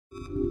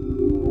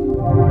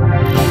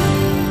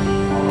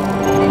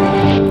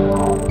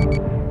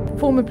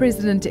Former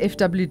President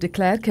FW de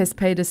Klerk has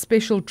paid a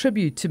special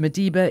tribute to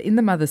Madiba in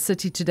the mother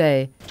city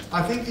today.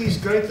 I think his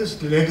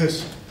greatest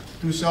legacy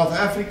to South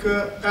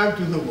Africa and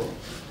to the world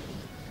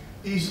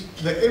is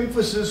the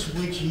emphasis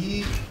which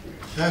he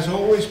has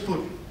always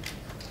put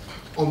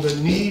on the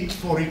need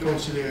for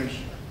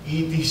reconciliation.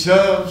 He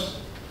deserves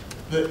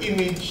the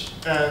image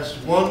as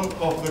one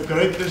of the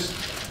greatest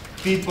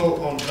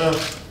people on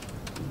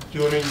earth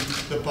during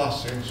the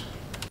past century.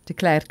 De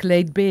Klerk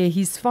laid bare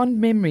his fond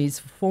memories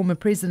for former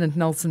President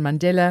Nelson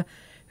Mandela,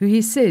 who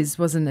he says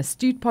was an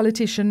astute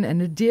politician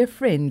and a dear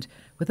friend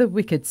with a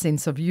wicked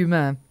sense of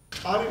humour.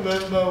 I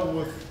remember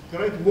with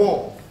great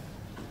warmth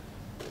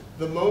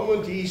the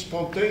moment he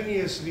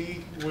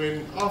spontaneously,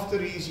 when after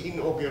his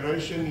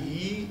inauguration,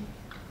 he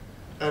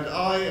and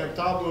I and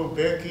Thabo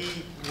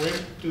Mbeki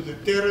went to the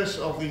terrace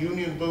of the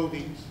Union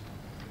buildings,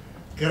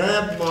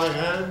 grabbed my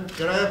hand,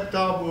 grabbed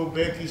Thabo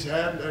Mbeki's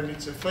hand, and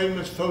it's a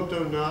famous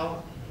photo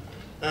now,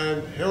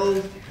 and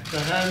held the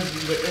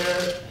hands in the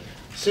air,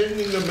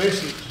 sending a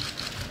message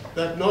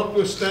that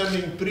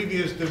notwithstanding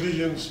previous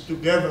divisions,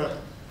 together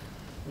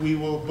we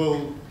will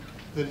build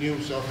the new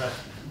South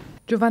Africa.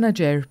 Giovanna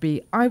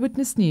Jerby,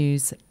 Eyewitness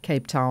News,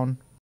 Cape Town.